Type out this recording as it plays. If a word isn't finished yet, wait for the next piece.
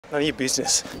None of your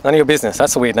business. None of your business.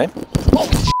 That's a weird name. Oh,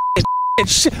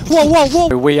 shit. Whoa, whoa,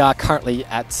 whoa. We are currently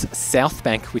at South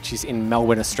Bank, which is in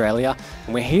Melbourne, Australia.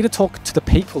 And we're here to talk to the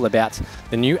people about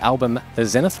the new album, The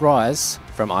Zenith Rise,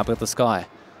 from I Built the Sky.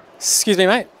 Excuse me,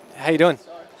 mate. How you doing?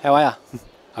 How are you?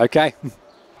 Okay.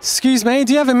 Excuse me,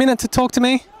 do you have a minute to talk to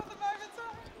me?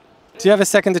 Do you have a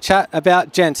second to chat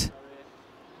about Gent?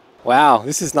 Wow,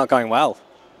 this is not going well.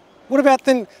 What about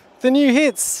the new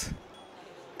hits?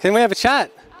 Can we have a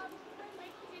chat?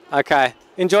 Okay.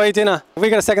 Enjoy your dinner. Have we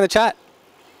got a second to chat?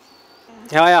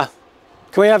 How are you?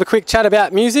 Can we have a quick chat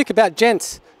about music, about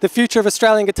Gent, the future of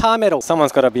Australian guitar metal?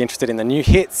 Someone's got to be interested in the new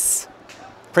hits.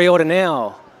 Pre-order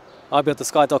now.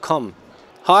 ibuiltthesky.com.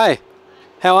 Hi.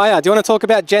 How are you? Do you want to talk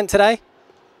about Gent today?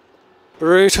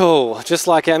 Brutal. Just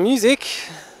like our music,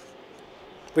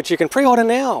 which you can pre-order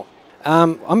now.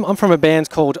 I'm from a band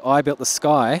called I Built the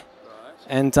Sky,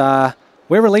 and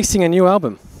we're releasing a new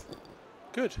album.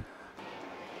 Good.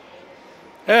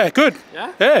 Yeah, good.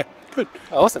 Yeah? Yeah, good.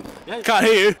 Oh, awesome. Yeah, can't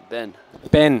hear you. Ben.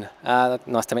 Ben.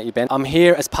 Nice to meet you, Ben. I'm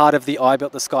here as part of the I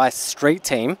Built the Sky street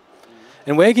team,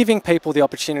 and we're giving people the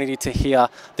opportunity to hear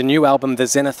the new album, The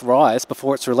Zenith Rise,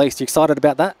 before it's released. You excited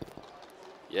about that?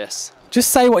 Yes.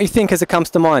 Just say what you think as it comes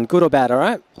to mind, good or bad, all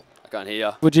right? I can't hear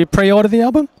you. Would you pre-order the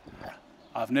album?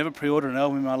 I've never pre-ordered an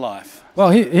album in my life. Well,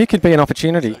 here could be an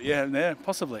opportunity. So, yeah,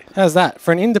 possibly. How's that?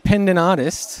 For an independent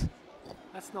artist,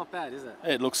 that's not bad, is it?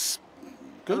 It looks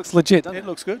good. It looks legit, doesn't it? It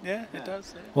looks good, yeah, it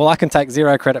does. Yeah. Well, I can take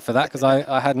zero credit for that because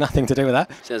I had nothing to do with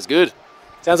that. Sounds good.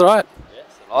 Sounds all right.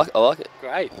 Yes, I like it.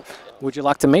 Great. Would you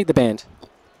like to meet the band?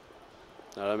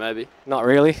 I don't know, maybe. Not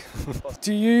really.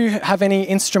 Do you have any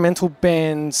instrumental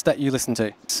bands that you listen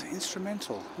to? It's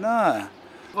instrumental? No.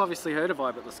 You've obviously heard of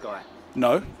I Built the Sky.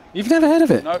 No. You've never heard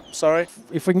of it? No, sorry.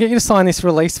 If we can get you to sign this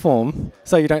release form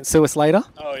so you don't sue us later.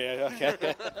 Oh, yeah,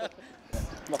 okay. I'm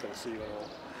not going to sue you at all.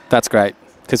 That's great,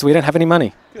 because we don't have any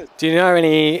money. Good. Do you know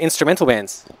any instrumental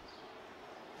bands?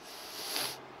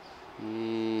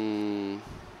 No.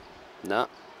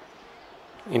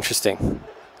 Interesting.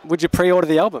 Would you pre-order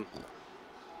the album?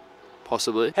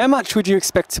 Possibly. How much would you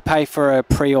expect to pay for a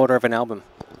pre-order of an album?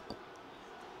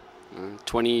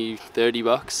 20, 30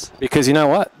 bucks. Because you know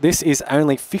what? This is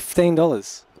only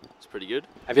 $15. It's pretty good.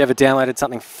 Have you ever downloaded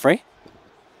something for free?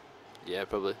 Yeah,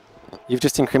 probably. You've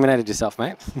just incriminated yourself,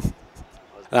 mate.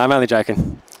 No, I'm only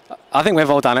joking. I think we've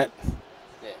all done it.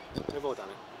 Yeah. We've all done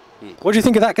it. What do you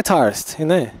think of that guitarist in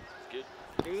there? Good.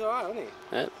 He was alright, wasn't he?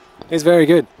 Yeah. He's very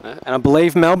good. Yeah. And I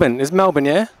believe Melbourne. Is Melbourne,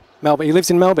 yeah? Melbourne. He lives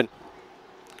in Melbourne.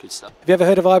 Good stuff. Have you ever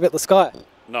heard of I Built the Sky?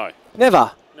 No.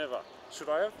 Never? Never. Should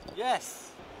I have? Yes.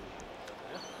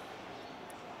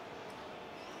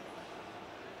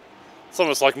 It's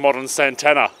almost like modern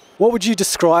Santana. What would you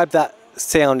describe that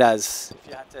sound as if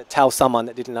you had to tell someone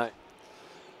that didn't know?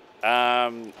 I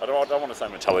don't want to say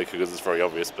Metallica because it's very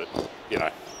obvious, but you know,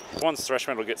 once thrash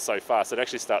metal gets so fast, it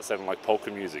actually starts sounding like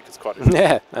polka music. It's quite interesting.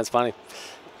 Yeah, that's funny.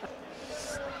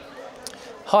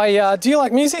 Hi, do you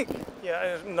like music?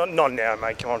 Yeah, not now,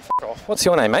 mate. Come on, f*** off. What's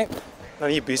your name, mate? None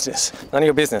of your business. None of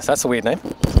your business. That's a weird name.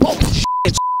 Oh, shit.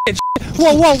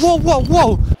 Whoa, whoa, whoa, whoa,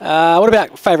 whoa. What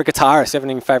about favourite guitarist? Do you have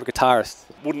any favourite guitarist?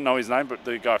 Wouldn't know his name, but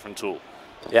the guy from Tool.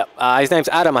 Yep. His name's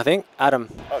Adam, I think. Adam.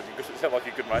 Oh, you sound like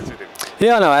you're good mates with him.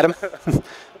 Yeah, I know Adam.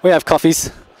 We have coffees.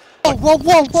 Whoa, whoa,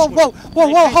 whoa, whoa, whoa, whoa,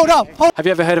 whoa, hold up. Have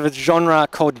you ever heard of a genre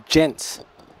called Gent?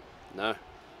 No.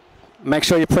 Make Make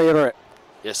sure you pre-order it.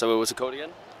 Yeah, so what's it called again?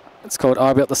 It's called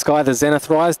I Built the Sky, The Zenith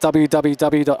Rise,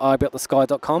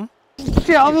 www.ibuiltthesky.com.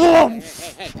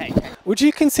 Would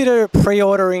you consider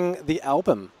pre-ordering the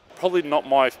album? Probably not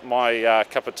my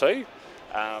cup of tea,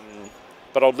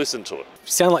 but I'll listen to it. You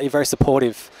sound like you're very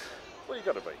supportive. Well, you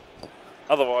got to be.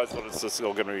 Otherwise, it's just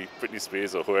all going to be Britney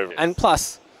Spears or whoever. And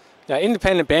plus, you know,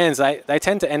 independent bands, they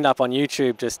tend to end up on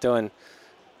YouTube just doing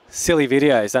silly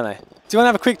videos, don't they? Do you want to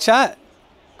have a quick chat?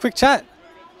 Quick chat?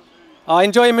 Oh,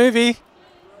 enjoy your movie.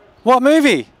 What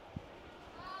movie?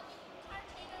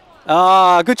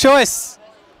 Ah, good choice.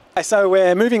 So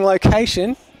we're moving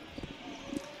location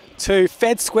to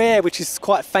Fed Square, which is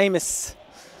quite famous.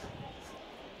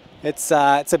 It's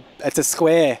a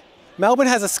square. Melbourne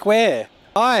has a square.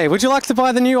 Hi, would you like to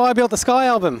buy the new I Built the Sky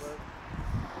album?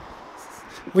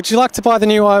 Would you like to buy the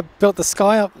new I Built the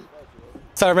Sky album?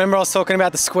 So remember I was talking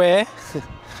about the square?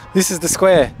 This is the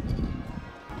square.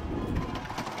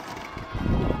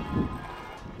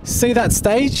 See that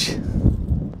stage?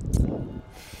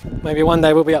 Maybe one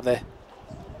day we'll be up there.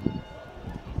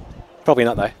 Probably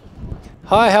not though.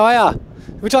 Hi, how are ya?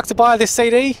 Would you like to buy this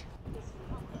CD?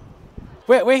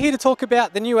 We're here to talk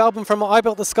about the new album from I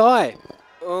Built the Sky.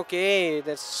 Okay,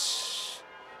 that's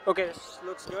Okay, this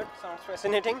looks good. Sounds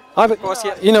fascinating.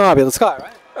 You know Eye Built the Sky,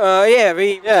 right? Yeah,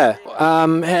 Yeah.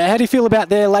 How do you feel about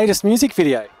their latest music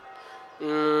video?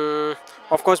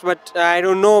 Of course, but I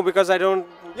don't know because I don't.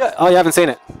 Yeah. Oh, you haven't seen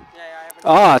it? Yeah, I haven't.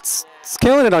 Oh, it's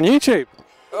killing it on YouTube.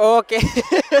 Okay.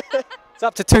 It's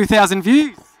up to 2,000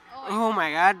 views. Oh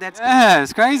my God, that's. Yeah,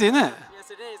 it's crazy, isn't it? Yes,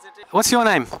 it is. It is. What's your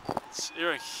name? It's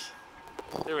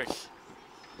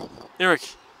Eric.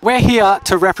 We're here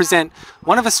to represent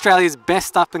one of Australia's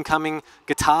best up-and-coming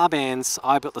guitar bands,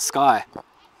 Eye Built the Sky.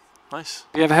 Nice.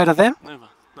 Have you ever heard of them? Never.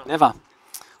 No. Never.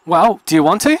 Well, do you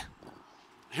want to?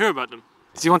 Hear about them?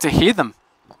 Do you want to hear them?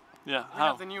 Yeah. We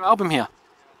have the new album here.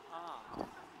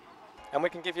 And we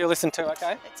can give you a listen too,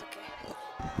 okay? It's okay.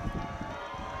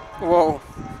 Whoa.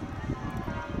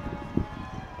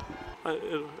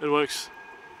 It works.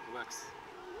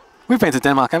 We've been to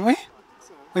Denmark, haven't we?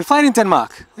 We played in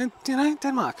Denmark. You know,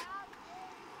 Denmark.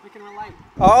 We can relate.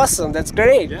 Awesome. That's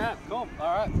great. Yeah, cool.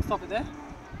 All right, stop it there.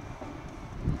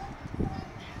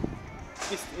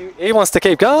 He wants to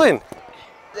keep going.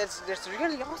 That's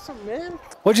really awesome, man.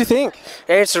 What do you think?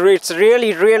 It's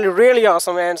really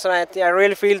awesome, man. So I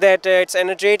really feel that it's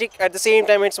energetic. At the same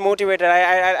time, it's motivated.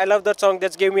 I love that song.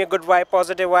 That's giving me a good vibe,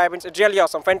 positive vibe. It's really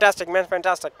awesome. Fantastic, man.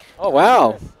 Fantastic. Oh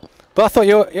wow! But I thought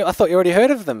you already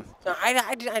heard of them. No,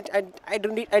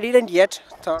 I didn't yet.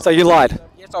 So you lied.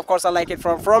 Yes, of course I like it.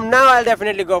 From now, I'll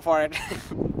definitely go for it.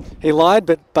 He lied,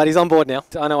 but he's on board now.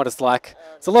 I know what it's like.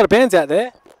 There's a lot of bands out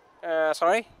there.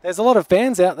 Sorry. There's a lot of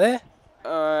bands out there.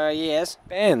 Yes.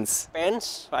 Bands.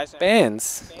 Bands. Bands.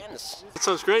 Bands. It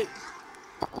sounds great.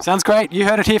 Sounds great. You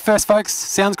heard it here first, folks.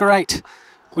 Sounds great.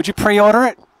 Would you pre-order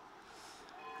it?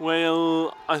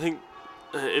 Well, I think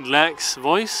it lacks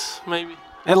voice, maybe.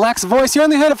 It lacks voice. You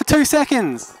only heard it for 2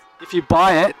 seconds. If you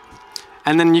buy it,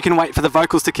 and then you can wait for the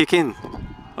vocals to kick in.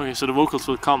 Okay, so the vocals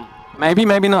will come. Maybe,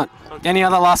 maybe not. Okay. Any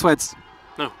other last words?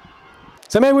 No.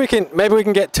 So maybe we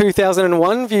can get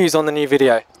 2001 views on the new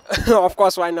video. Of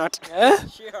course, why not? Yeah?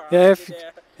 Sure.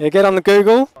 Yeah, get on the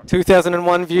Google.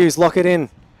 2001 views, lock it in.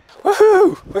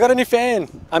 Woohoo! We got a new fan.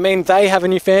 I mean, they have a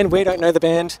new fan. We don't know the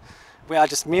band. We are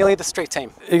just merely the street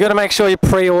team. You got to make sure you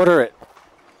pre-order it.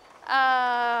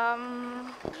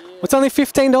 It's only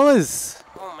 $15.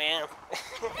 Oh man.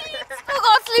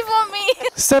 Costly for me.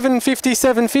 $7.50,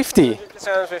 $7.50.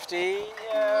 750.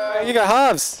 You got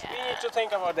halves. We need to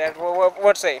think about that.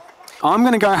 What say? I'm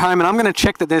going to go home and I'm going to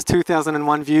check that there's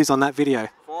 2001 views on that video.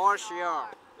 For sure.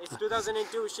 It's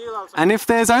 2002. She'll also. And if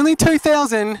there's only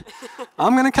 2,000,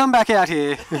 I'm going to come back out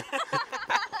here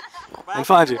and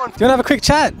find you. Do you want to have a quick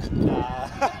chat?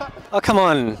 Oh, come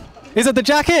on. Is it the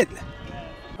jacket?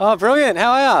 Oh, brilliant.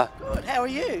 How are you? Good, how are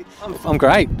you? I'm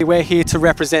great. We're here to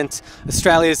represent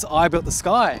Australia's Eye Built the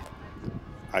Sky,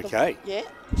 Okay. Yeah.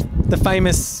 the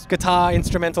famous guitar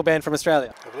instrumental band from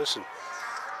Australia. Have a listen.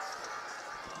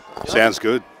 Sounds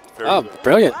good. Very Oh, good.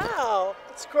 brilliant. Wow,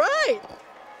 it's great.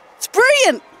 It's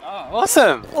brilliant. Oh,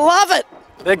 awesome. Love it.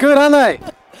 They're good, aren't they?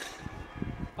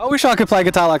 I wish I could play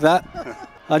guitar like that.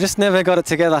 I just never got it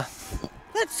together.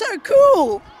 That's so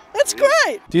cool. That's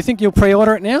great. Do you think you'll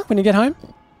pre-order it now when you get home?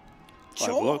 Have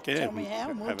a Sure. look, yeah. Tell me how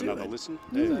and we'll Have do another it. listen.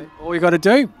 Yeah. All you got to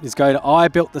do is go to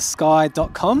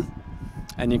ibuiltthesky.com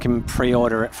and you can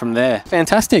pre-order it from there.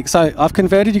 Fantastic. So I've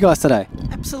converted you guys today.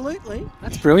 Absolutely.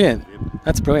 That's brilliant.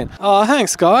 That's brilliant. Oh,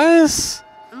 thanks, guys.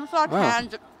 Looks like Wow.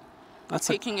 hands That's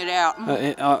picking it out.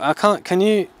 I can't. Can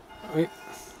you?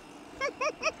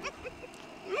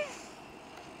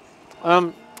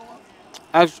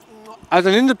 As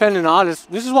an independent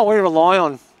artist, this is what we rely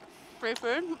on. Free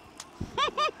food.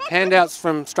 Handouts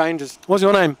from strangers. What's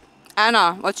your name?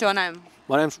 Anna, what's your name?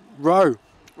 My name's Row.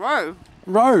 Row.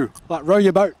 Row, like row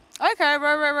your boat. Okay,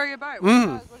 row your boat.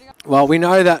 Mm. Well, we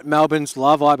know that Melbourne's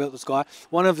love Eye Built the Sky.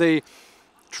 One of the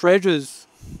treasures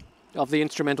of the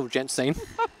instrumental gent scene.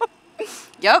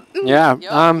 Yep. Yeah.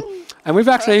 Yep. And we've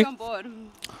actually, Totally on board.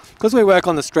 because we work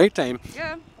on the street team,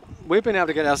 Yeah. we've been able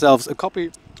to get ourselves a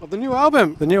copy of the new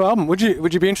album. The new album. Would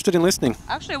you be interested in listening?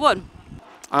 Actually would.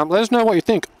 Let us know what you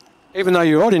think. Even though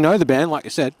you already know the band, like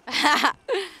you said.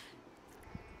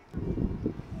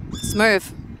 Smooth.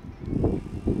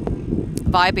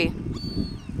 Vibey.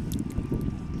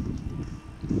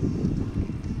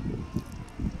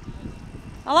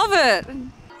 I love it.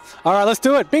 All right, let's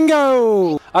do it.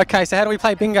 Bingo. Okay, so how do we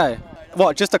play bingo?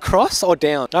 What, just across or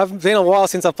down? I've been a while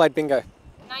since I've played bingo.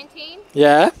 19.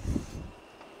 Yeah.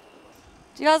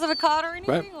 Do you guys have a card or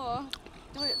anything? Right. Or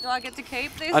do I get to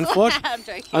keep this? Unfortunately, I'm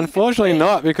joking. Unfortunately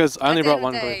not, because I only At the brought end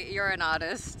one of the group. day, you're an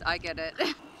artist. I get it.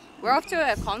 We're off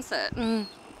to a concert.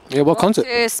 Yeah, what concert? To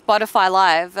Spotify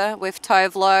Live with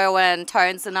Tovlo and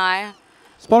Tones and I.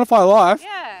 Spotify Live?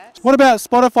 Yeah. What about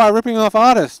Spotify ripping off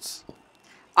artists?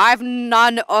 I have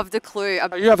none of the clue.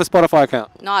 You have a Spotify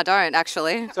account. No, I don't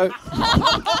actually. So,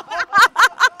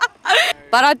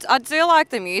 But I do like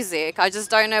the music. I just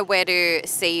don't know where to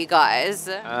see you guys.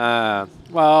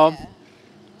 well,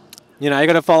 you know, you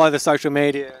got to follow the social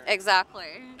media. Exactly.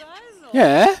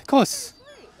 Yeah, of course.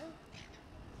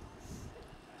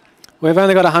 We've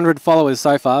only got 100 followers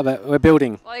so far, but we're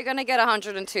building. Well, you're going to get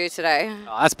 102 today.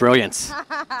 Oh, that's brilliant.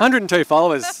 102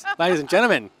 followers, ladies and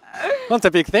gentlemen. On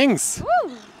to big things.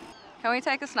 Woo. Can we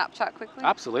take a Snapchat quickly?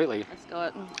 Absolutely. Let's do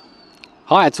it.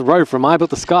 Hi, it's Ro from I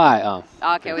Built the Sky. Oh.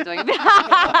 Okay, we're doing a bit.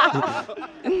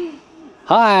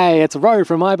 Hi, it's Ro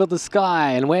from I Built the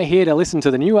Sky, and we're here to listen to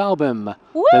the new album,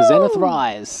 Woo! The Zenith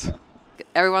Rise.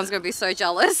 Everyone's going to be so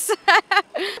jealous.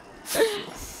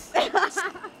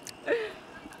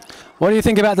 What do you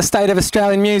think about the state of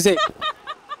Australian music?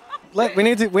 Look, we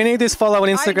need this follow on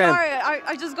Instagram. I know,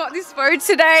 I just got this phone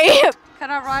today. Can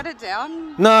I write it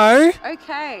down? No,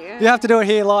 Okay. you have to do it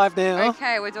here live now.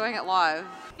 Okay, we're doing it live.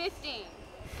 15.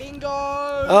 Bingo!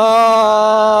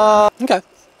 Oh, okay.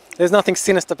 There's nothing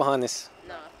sinister behind this.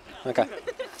 No. Okay.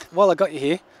 While I got you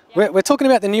here, we're talking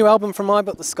about the new album from I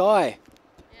Built the Sky.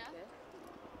 Yeah.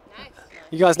 Nice.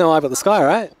 You guys know I Built the Sky,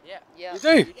 right? Yeah. You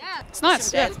do? Yeah. It's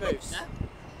nice. Dance moves.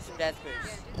 Some dance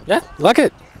moves. Yeah, you like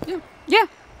it? Yeah. You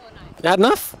had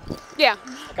enough? Yeah.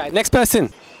 Okay, next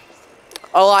person.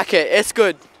 I like it. It's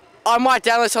good. I might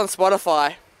download it on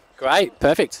Spotify. Great,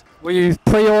 perfect. Will you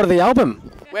pre-order the album?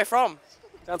 Where from?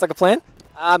 Sounds like a plan.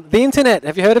 The internet,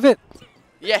 have you heard of it?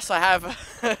 Yes, I have.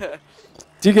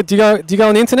 Do you go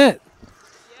on the internet?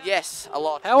 Yes, a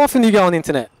lot. How often do you go on the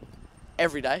internet?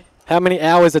 Every day. How many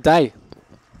hours a day?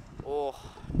 Oh,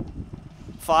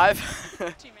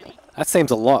 5. That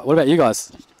seems a lot. What about you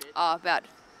guys? About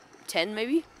 10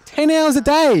 maybe? 10 hours a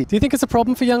day. Do you think it's a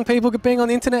problem for young people being on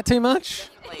the internet too much?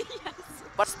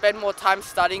 But spend more time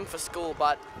studying for school,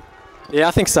 but... Yeah,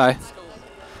 I think so.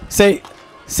 See,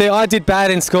 I did bad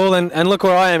in school and look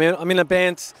where I am. I'm in a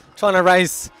band trying to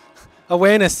raise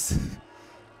awareness.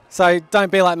 So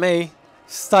don't be like me.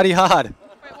 Study hard.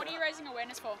 Wait, what are you raising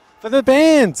awareness for? For the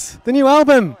band, the new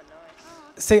album.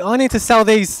 See, I need to sell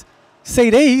these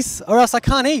CDs or else I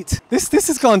can't eat. This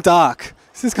has gone dark.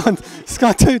 It's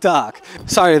gone too dark.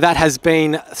 So that has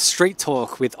been Street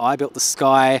Talk with I Built the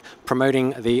Sky,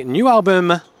 promoting the new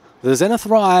album, The Zenith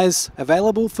Rise,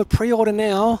 available for pre-order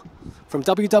now from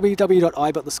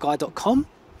www.ibuiltthesky.com,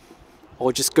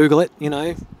 or just Google it, you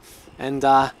know. And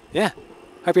yeah,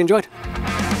 hope you enjoyed.